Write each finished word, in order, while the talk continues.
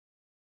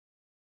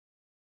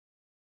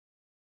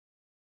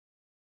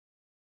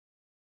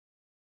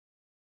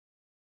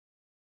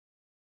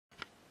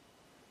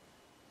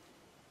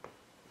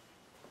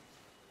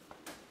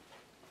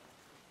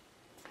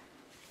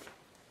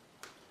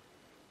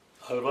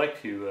I would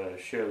like to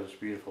share this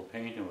beautiful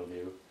painting with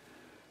you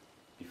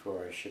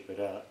before I ship it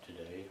out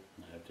today.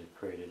 I have to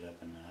crate it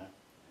up and that.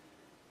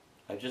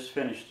 I just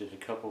finished it a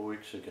couple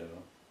weeks ago.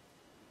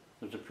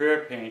 It's a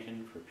prayer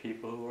painting for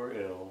people who are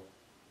ill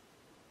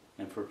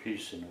and for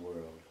peace in the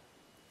world.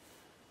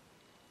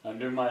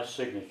 Under my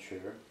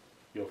signature,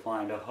 you'll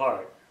find a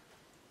heart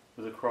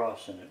with a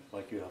cross in it,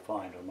 like you'll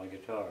find on my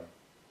guitar.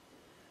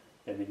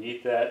 And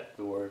beneath that,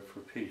 the word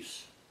for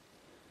peace.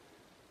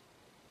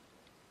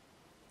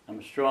 I'm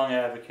a strong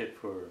advocate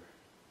for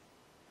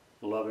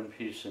love and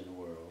peace in the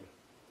world.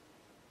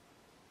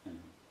 And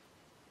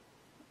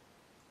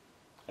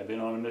I've been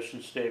on a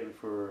mission statement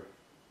for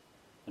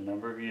a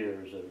number of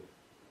years of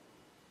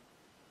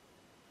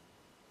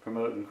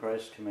promoting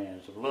Christ's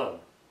commands of love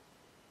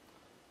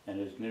and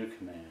His new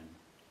command,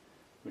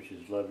 which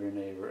is love your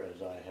neighbor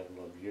as I have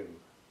loved you.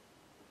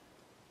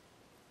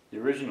 The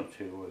original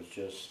two was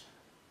just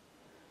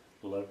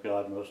love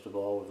God most of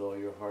all with all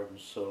your heart and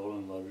soul,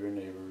 and love your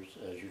neighbors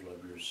as you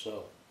love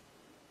yourself.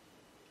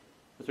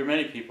 But there are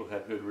many people who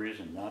have good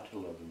reason not to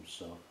love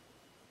themselves.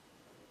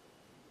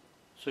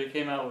 So He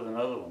came out with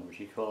another one, which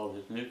He called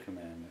His new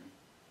commandment.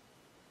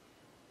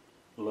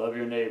 Love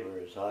your neighbor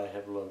as I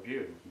have loved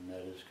you, and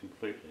that is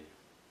completely.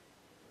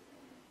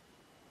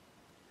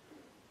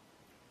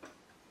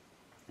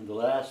 In the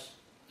last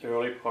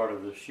early part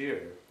of this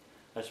year,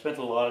 I spent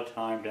a lot of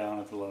time down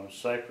at the Lone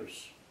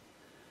Cypress.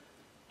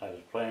 I was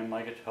playing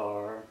my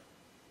guitar,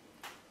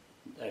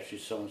 actually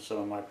selling some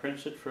of my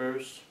prints at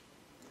first.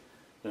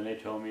 Then they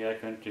told me I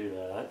couldn't do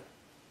that.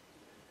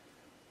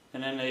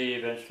 And then they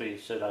eventually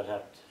said I'd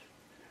have to,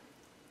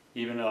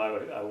 even though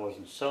I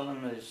wasn't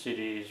selling the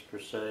CDs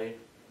per se,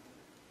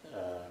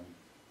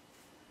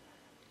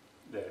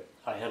 that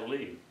I had to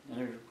leave.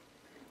 And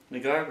the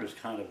guy was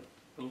kind of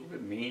a little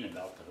bit mean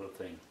about the whole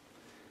thing.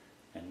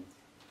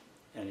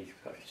 And he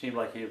seemed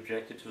like he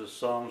objected to the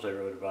songs I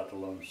wrote about the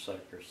Lone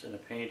Cypress and the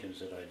paintings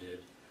that I did.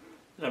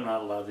 That I'm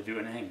not allowed to do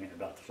anything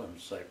about the Lone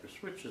Cypress,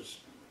 which is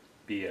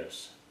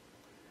BS.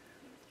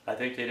 I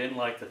think they didn't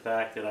like the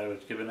fact that I was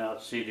giving out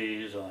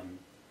CDs on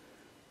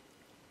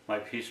my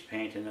peace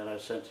painting that I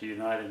sent to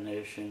United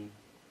Nations,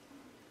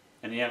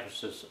 and the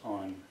emphasis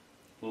on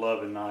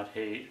love and not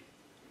hate,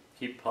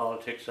 keep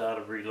politics out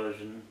of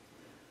religion,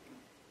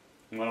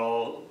 when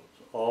all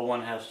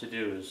one has to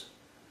do is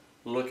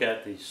look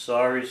at the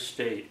sorry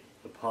state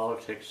of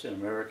politics in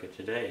America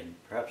today, and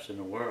perhaps in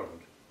the world.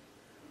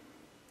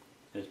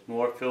 It's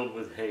more filled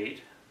with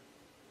hate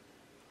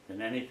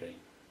than anything.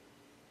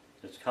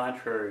 It's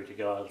contrary to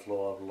God's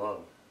law of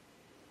love.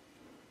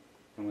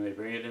 And when they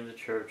bring it into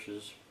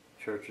churches,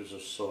 churches are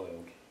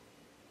soiled.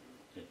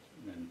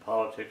 And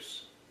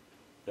politics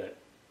that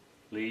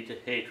lead to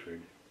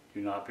hatred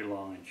do not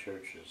belong in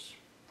churches.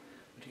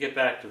 But to get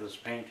back to this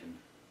painting,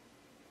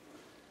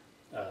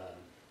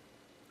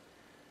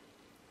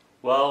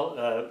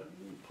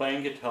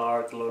 playing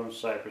guitar at the Lone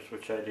Cypress,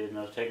 which I did, and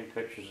I was taking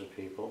pictures of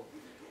people,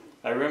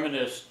 I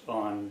reminisced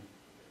on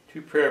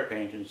two prayer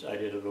paintings I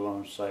did of the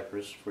Lone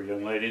Cypress for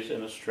young ladies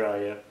in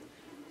Australia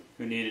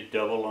who needed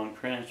double lung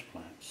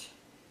transplants.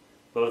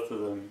 Both of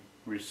them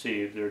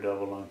received their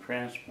double lung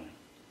transplant.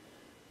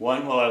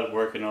 One, while I was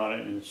working on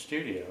it in the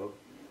studio,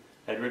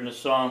 I'd written a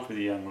song for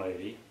the young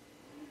lady,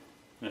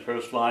 and the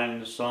first line in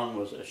the song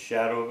was, "A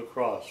shadow of a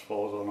cross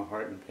falls on a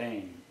heart in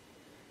pain."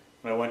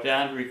 When I went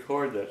down to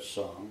record that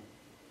song,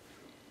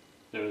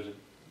 there was a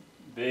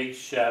big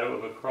shadow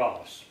of a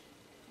cross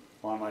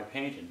on my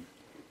painting.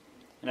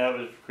 And that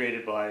was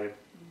created by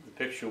the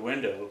picture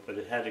window, but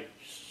it had to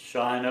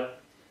shine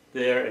up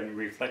there and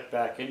reflect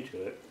back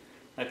into it.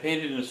 I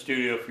painted in the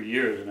studio for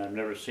years, and I've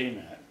never seen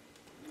that.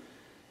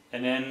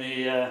 And then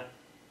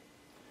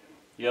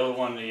the other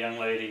one, the young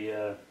lady,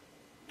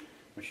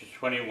 when she was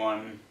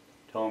 21,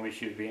 told me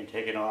she was being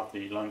taken off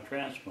the lung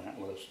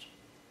transplant list.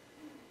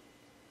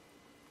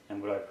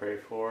 And would I pray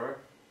for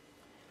her?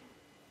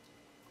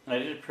 And I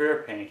did a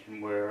prayer painting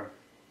where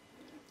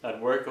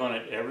I'd work on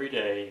it every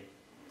day,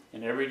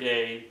 and every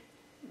day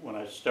when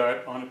I'd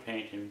start on a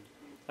painting,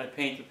 I'd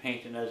paint the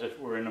painting as if it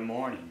were in the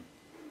morning.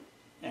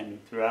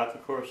 And throughout the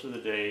course of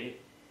the day,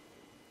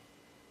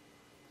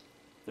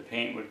 the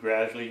paint would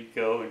gradually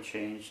go and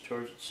change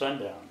towards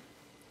sundown.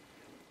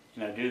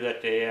 And I'd do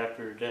that day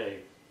after day.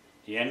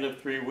 At the end of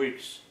 3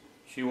 weeks,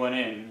 she went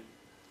in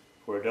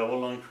for a double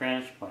lung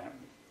transplant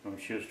when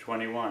she was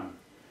 21.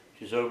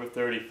 She's over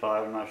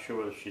 35, I'm not sure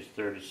whether she's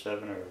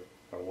 37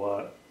 or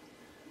what.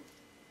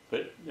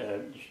 But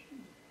the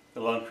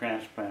lung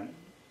transplant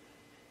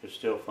is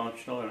still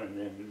functional,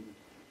 and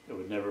it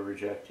was never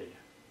rejected.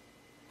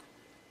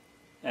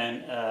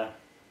 And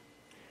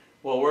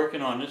while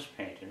working on this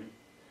painting,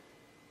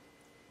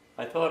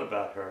 I thought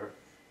about her.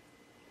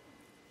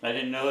 I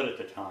didn't know it at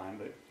the time,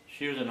 but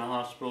she was in the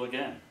hospital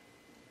again.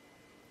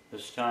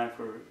 This time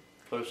for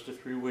close to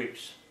 3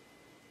 weeks.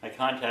 I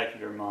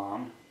contacted her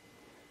mom.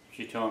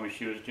 She told me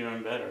she was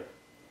doing better.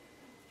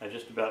 I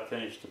just about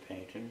finished the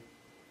painting,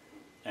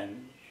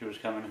 and she was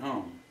coming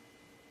home.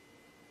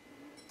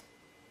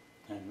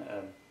 And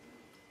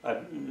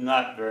I'm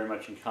not very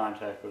much in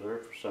contact with her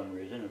for some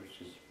reason,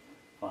 which is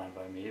fine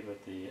by me, but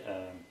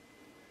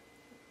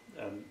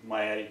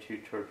my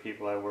attitude toward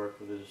people I work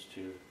with is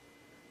to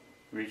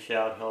reach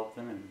out, help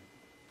them,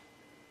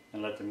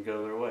 and let them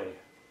go their way.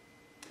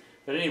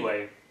 But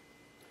anyway,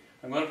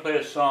 I'm going to play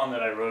a song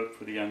that I wrote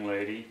for the young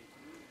lady,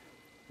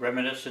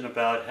 reminiscent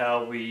about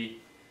how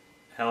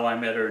I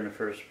met her in the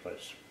first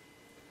place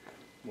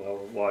while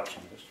we're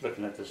watching this,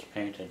 looking at this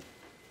painting.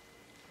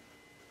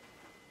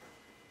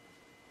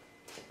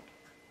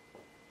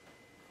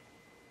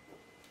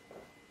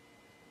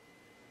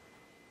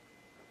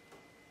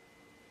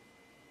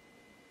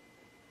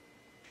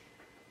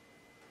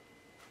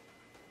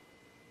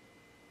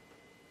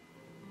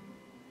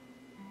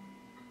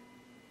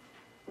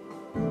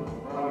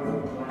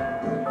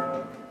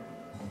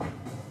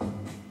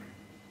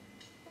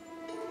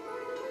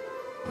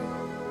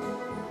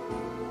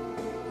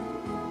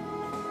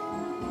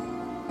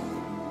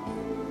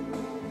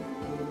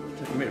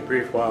 Took me a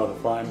brief while to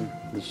find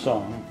the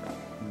song.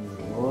 There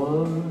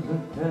was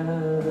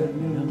a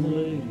young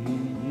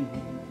lady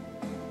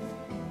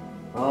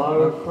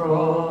far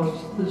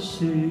across the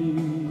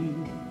sea,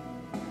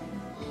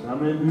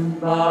 summoned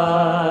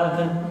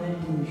by an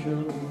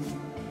angel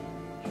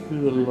to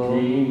the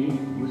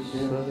Lone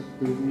Cypress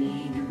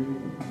Tree.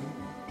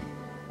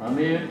 A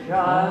mere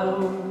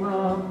child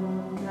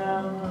from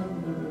down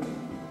under,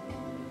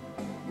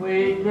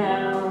 way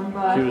down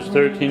by. She was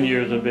 13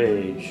 years of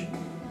age.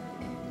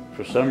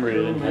 For some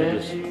reason,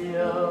 had this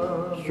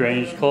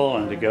strange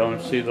calling to go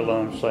and see the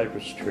Lone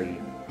Cypress Tree.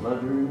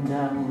 Fluttering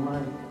down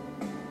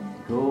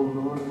like gold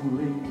on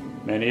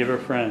leaves. Many of her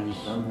friends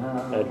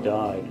had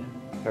died,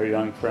 her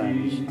young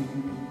friends. She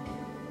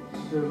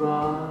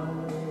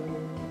survived.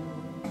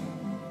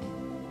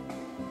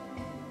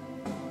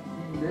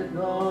 She lived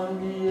on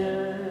the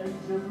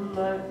edge of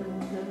life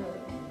and death.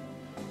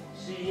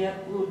 See,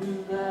 it will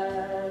do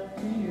that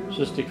to you.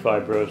 Cystic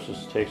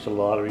fibrosis takes a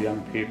lot of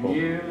young people.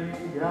 Nearly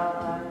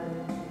died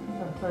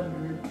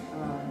 100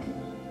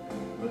 times,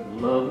 but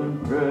love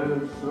and prayer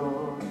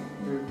saw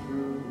her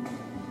through.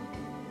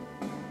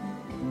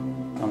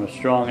 I'm a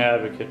strong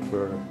advocate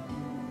for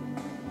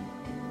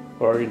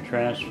organ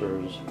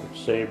transfers,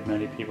 which saved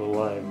many people's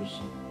lives.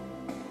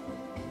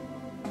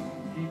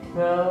 She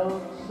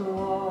felt so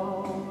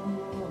all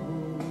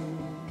alone,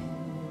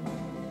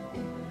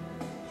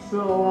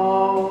 so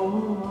all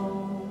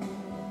alone,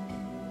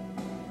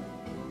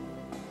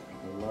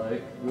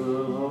 like the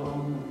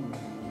Lone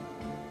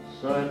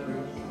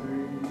Cypress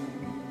Tree,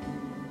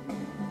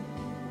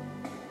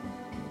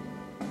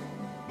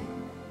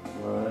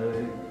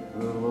 like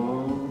the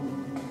Lone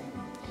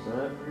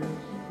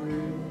Cypress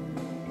Tree.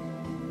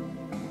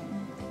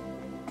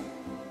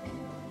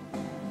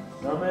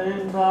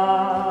 Summoned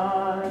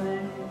by an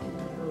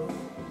angel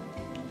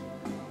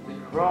to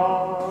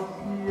cross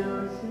the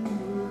ocean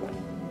blue,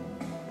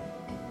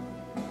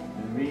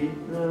 to meet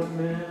the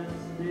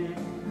Mystic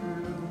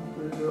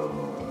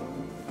Troubadour.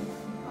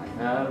 I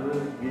have a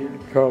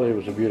gift. Carly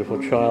was a beautiful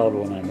child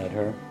when I met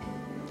her,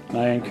 and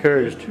I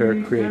encouraged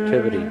her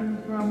creativity.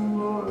 From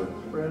Lourdes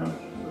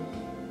France,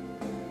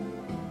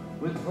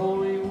 with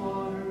holy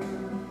water.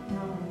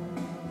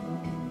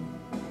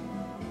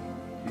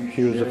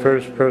 She was the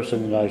first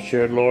person that I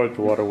shared Lourdes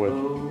water with.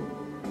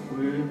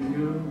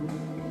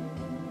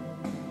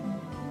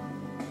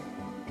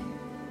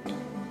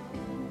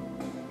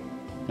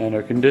 And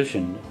her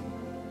condition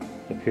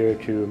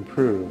appeared to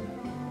improve.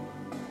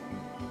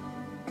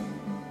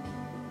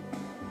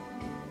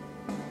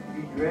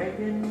 She drank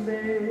and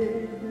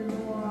bathed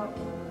in water.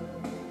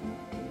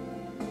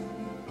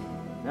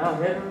 Now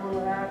heaven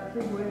will have to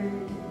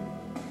wait.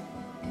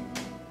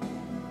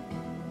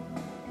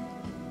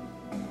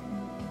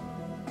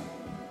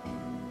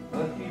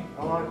 But she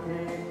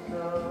partakes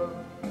of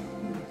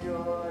the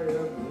joy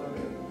of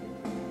life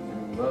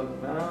and love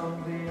found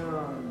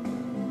beyond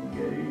the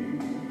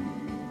gate,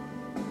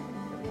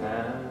 the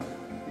path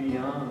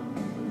beyond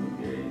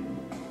the gate.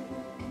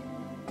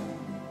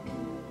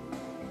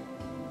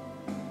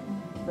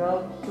 She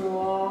felt so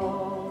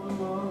all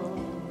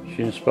alone.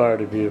 She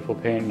inspired a beautiful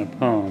painting and a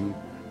poem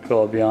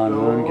called Beyond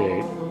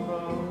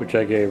Moongate, which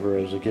I gave her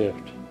as a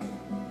gift.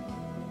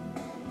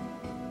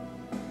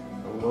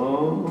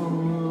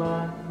 Alone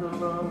like the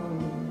lone.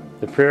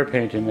 The prayer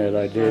painting that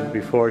I did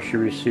before she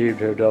received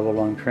her double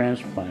lung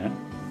transplant,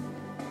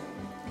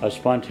 I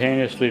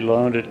spontaneously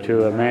loaned it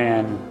to a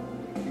man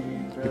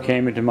who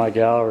came into my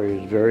gallery. He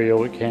was very ill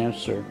with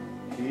cancer.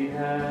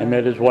 I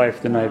met his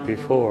wife the night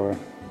before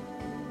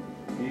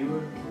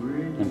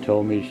and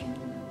told me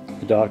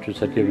the doctors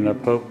had given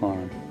up hope on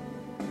him.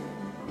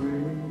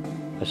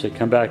 I said,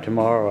 come back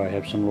tomorrow, I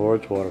have some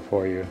Lourdes water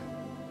for you.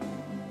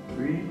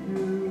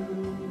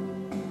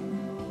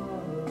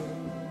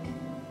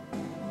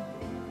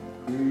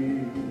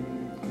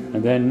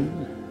 And then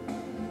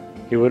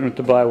he went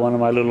to buy one of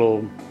my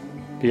little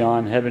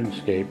Beyond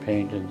Heavenscape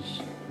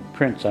paintings,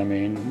 prints I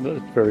mean,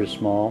 very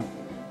small.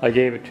 I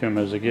gave it to him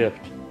as a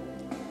gift.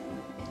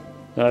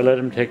 Then I let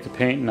him take the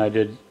painting I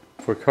did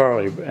for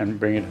Carly and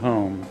bring it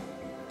home.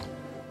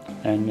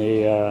 And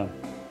a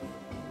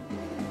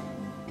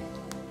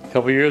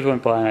couple of years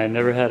went by and I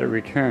never had it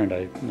returned.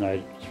 I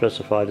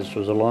specified this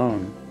was a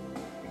loan.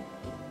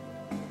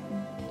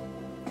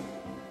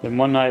 Then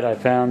one night I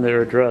found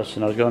their address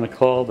and I was going to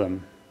call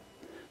them.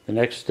 The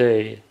next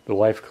day, the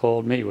wife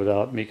called me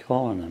without me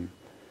calling them,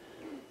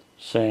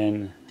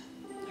 saying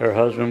her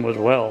husband was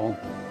well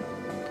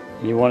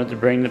and he wanted to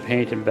bring the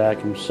painting back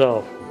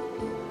himself.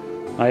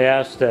 I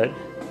asked that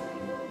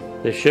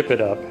they ship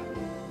it up.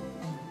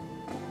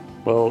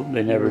 Well,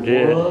 they never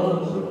did.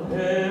 Was a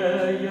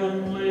fair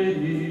young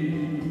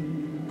lady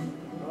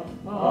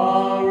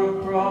far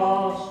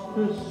across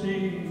the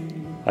sea.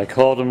 I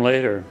called them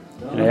later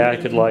and they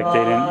acted like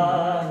they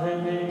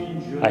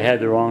didn't. I had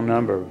the wrong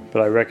number,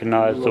 but I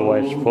recognized the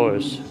wife's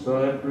voice.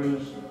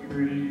 Cypress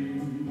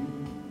Tree.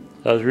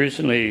 I was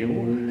recently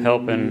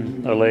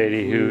helping a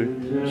lady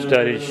who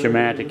studied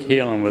shamanic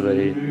healing with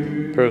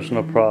a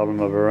personal problem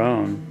of her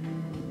own.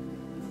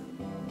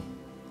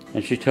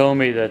 And she told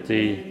me that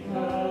the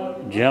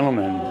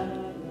gentleman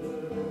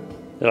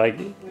that I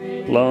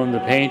loaned the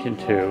painting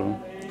to,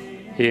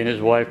 he and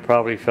his wife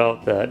probably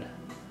felt that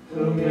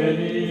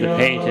the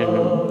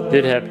painting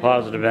did have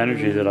positive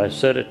energy that I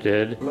said it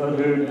did,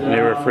 and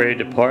they were afraid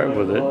to part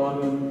with it,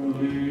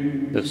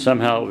 that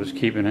somehow it was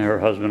keeping her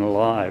husband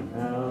alive.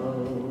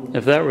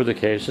 If that were the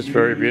case, it's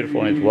very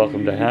beautiful and he's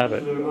welcome to have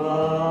it.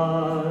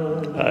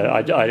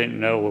 I didn't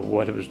know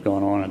what was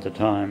going on at the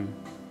time.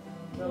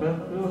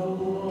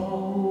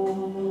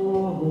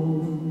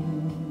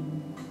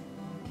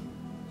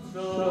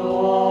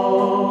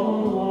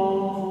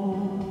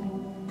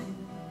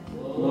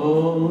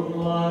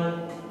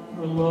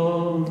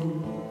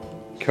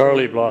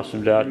 Carly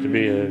blossomed out to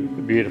be a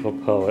beautiful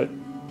poet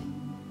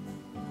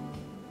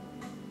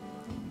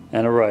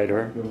and a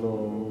writer.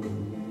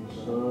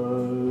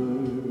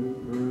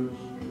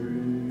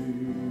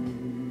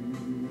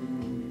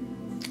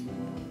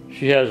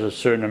 She has a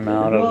certain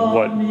amount of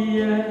what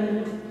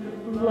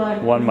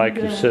one might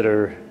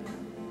consider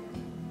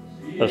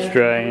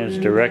Australian's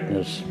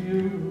directness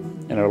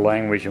in her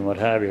language and what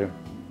have you.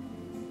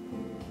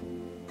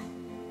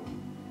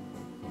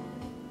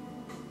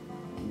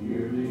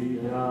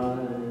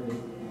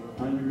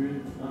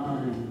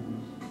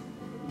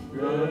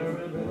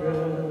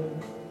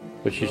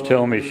 But she's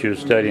told me she was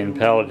studying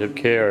palliative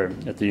care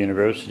at the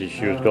university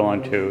she was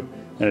going to,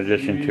 in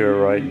addition to her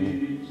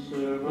writing.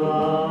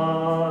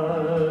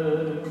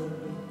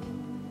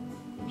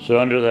 So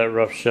under that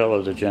rough shell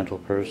is a gentle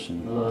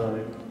person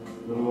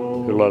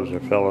who loves her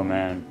fellow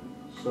man.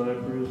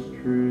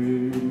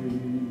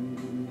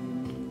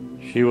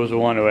 She was the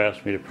one who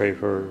asked me to pray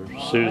for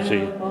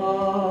Susie.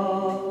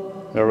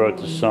 I wrote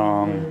the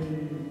song,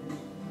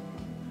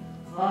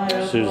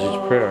 Susie's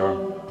Prayer,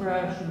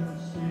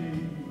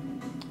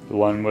 the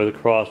one where the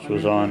cross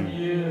was on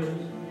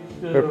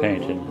her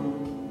painting.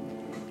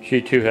 She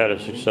too had a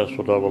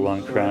successful double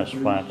lung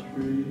transplant.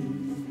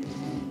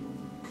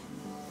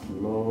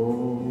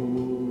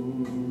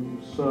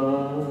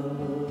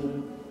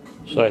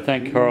 So I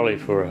thank Carly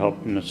for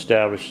helping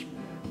establish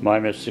my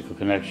mystical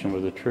connection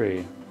with the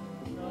tree.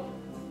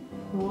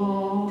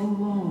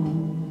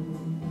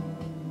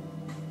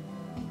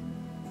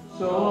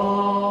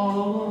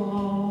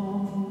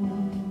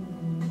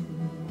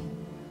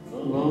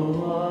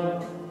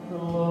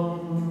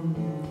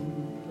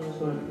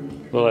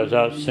 Well, I was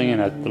out singing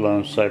at the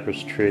Lone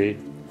Cypress Tree.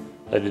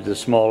 I did the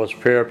smallest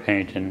prayer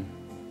painting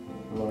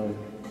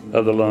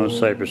of the Lone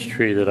Cypress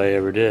Tree that I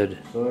ever did.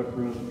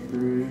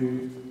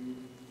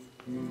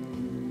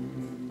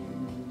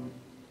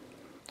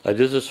 I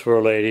did this for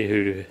a lady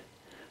who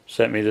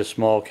sent me this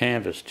small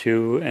canvas,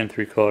 2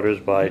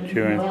 3/4 by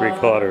 2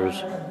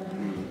 3/4.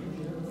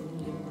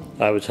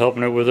 I was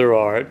helping her with her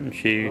art, and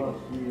she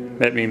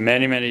met me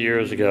many, many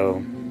years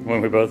ago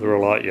when we both were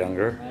a lot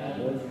younger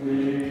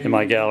in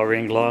my gallery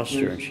in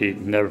Gloucester, and she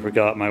never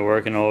forgot my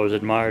work and always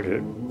admired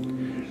it.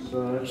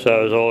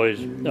 So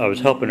I was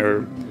helping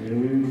her,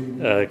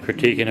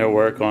 critiquing her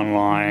work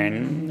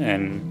online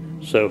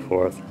and so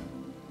forth.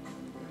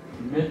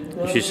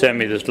 She sent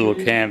me this little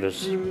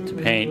canvas to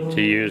paint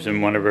to use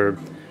in one of her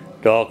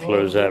doll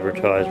clothes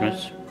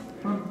advertisements.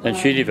 Then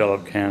she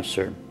developed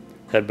cancer,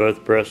 had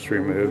both breasts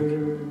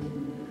removed.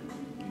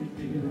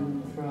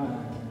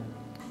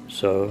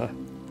 So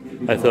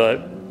I thought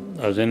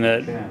I was in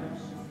that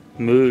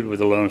mood with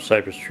the Lone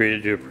Cypress Tree to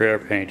do a prayer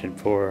painting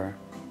for her.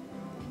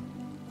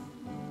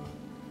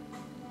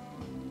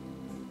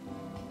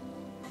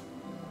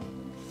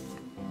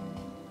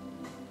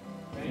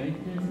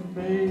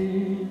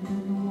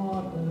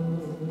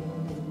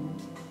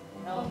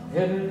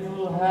 Heaven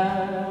will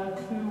have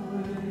to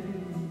wait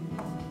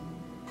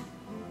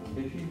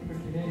if you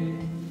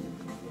partake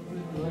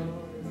with light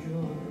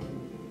joy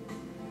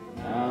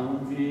down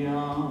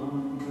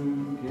beyond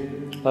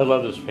the I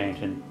love this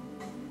painting.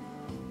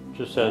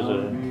 Just has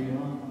a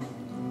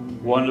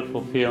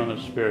wonderful feeling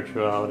of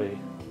spirituality.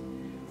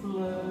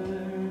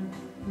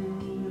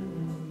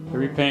 I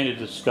repainted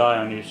the sky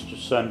on Easter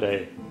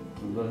Sunday.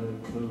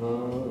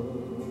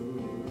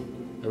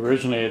 I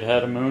Originally it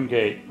had a moon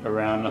gate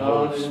around the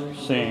whole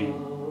scene.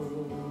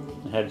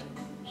 It had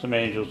some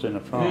angels in the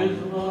front.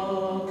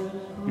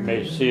 You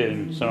may see it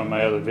in some of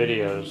my other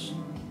videos.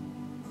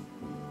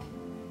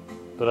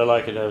 But I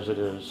like it as it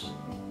is.